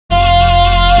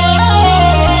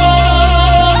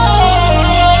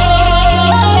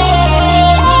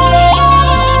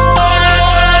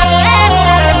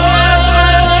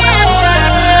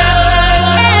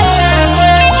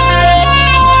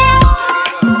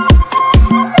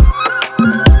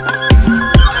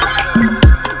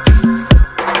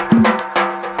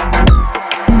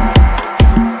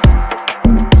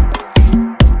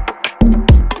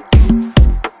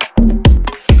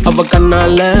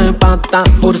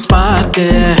spark.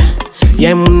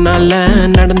 என் முன்னால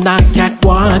நடந்தா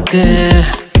catwalk.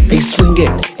 Hey, swing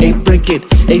it, hey, break it,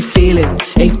 hey, feel it,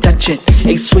 hey, touch it,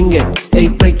 hey, swing it, hey,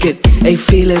 break it, hey,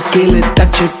 feel it,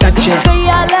 touch it, touch it.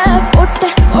 கையால போட்ட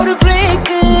ஒரு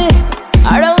break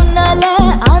அடவுனால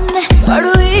அன்ன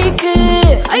படுவீக்கு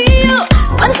ஐயோ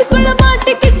மனசுக்குள்ள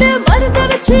மாட்டிக்கிட்டு மருந்த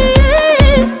வச்சு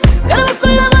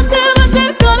கனவுக்குள்ள வந்து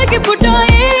கலக்கி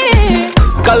போட்டாயே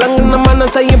கலங்கின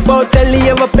மனசை இப்போ தெளிய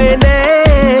வைப்பேனே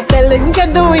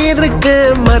தெளிஞ்சதும் இருக்கு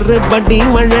மறுபடி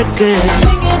வழக்கு.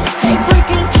 Hey, break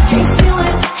it, hey, feel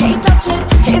it, hey, touch it,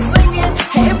 hey, swing it,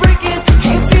 hey, break it,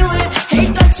 hey, feel it, hey,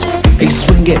 touch it. Hey,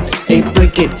 swing it, hey,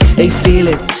 break it, hey, feel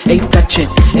it, hey, touch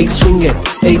it, hey, swing it,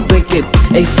 hey, break it,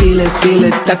 hey, feel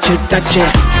it, touch it, touch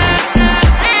it.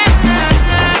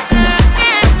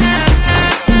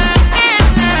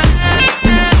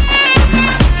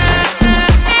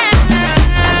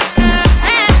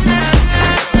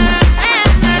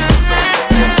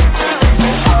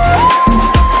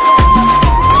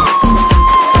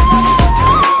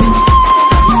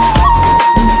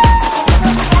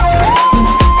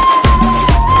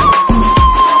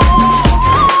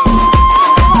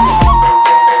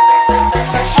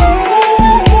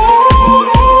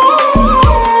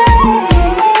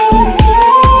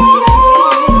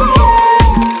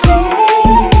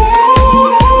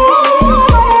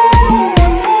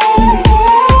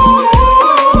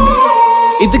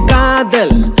 இது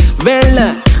காதல் வேலை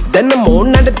தினமும்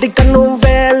நடத்திக்கணும்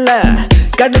வேலை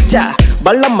கடிச்சா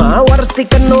பள்ளமா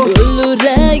உரசிக்கணும்.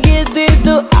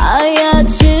 ஏதேதோ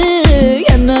ஆயாச்சு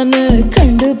என்னன்னு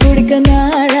கண்டுபிடிக்க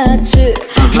நாளாச்சு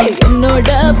என்னோட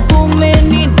பூமே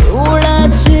நீ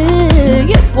தூளாச்சு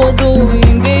எப்போதும்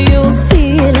எங்கேயோ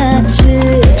ஃபீல் ஆச்சு.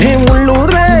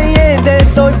 உள்ளூர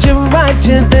ஏதேதோ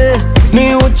ஜிவ்வாச்சுது நீ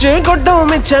உச்சி கொட்டும்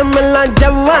மிச்சம் எல்லாம்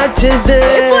ஜவ்வாச்சுது.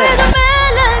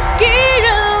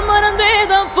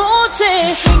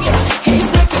 Swing it, hey,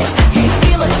 break it, hey,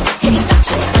 feel it, hey, touch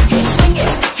it, hey, swing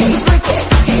it, hey, break it,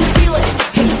 hey, feel it,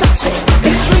 hey, touch it.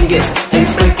 Hey, swing it, hey,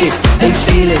 break it, hey,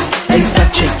 feel it, hey,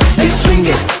 touch it, hey, swing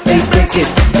it, hey, break it,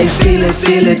 hey,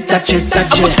 feel it, touch it,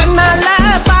 touch it. கண்ணால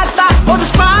பார்த்தா ஒரு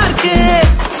spark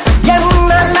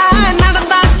என்னால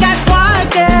நடந்தா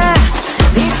catwalk.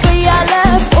 நீ கையால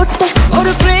போட்ட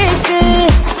ஒரு break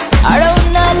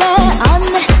அடவுனால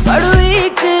அன்ன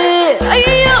படுவீக்கு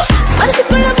ஐயோ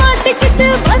மனசுக்குள்ள மாட்டிக்கிட்டு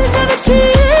மருந்த வச்சு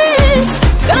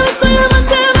கனவுக்குள்ள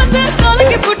வந்து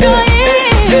கலக்கி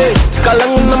போட்டாயே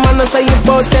கலங்கின மனசை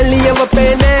இப்போ தெளிய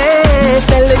வைப்பேனே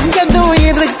தெளிஞ்சதும்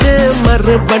இருக்கு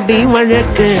மறுபடி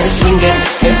வழக்கு. Swing it,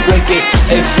 hey, break it,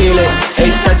 hey, feel it, hey,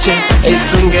 touch it, hey,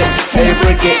 swing it, hey,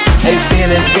 break it, hey,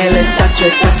 feel it, touch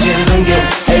it, touch it. Swing it,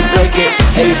 hey, break it,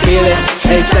 hey, feel it,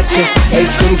 hey, touch it, hey,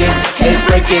 swing it, hey,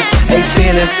 break it, hey,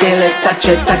 feel it, touch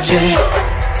it, touch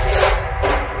it.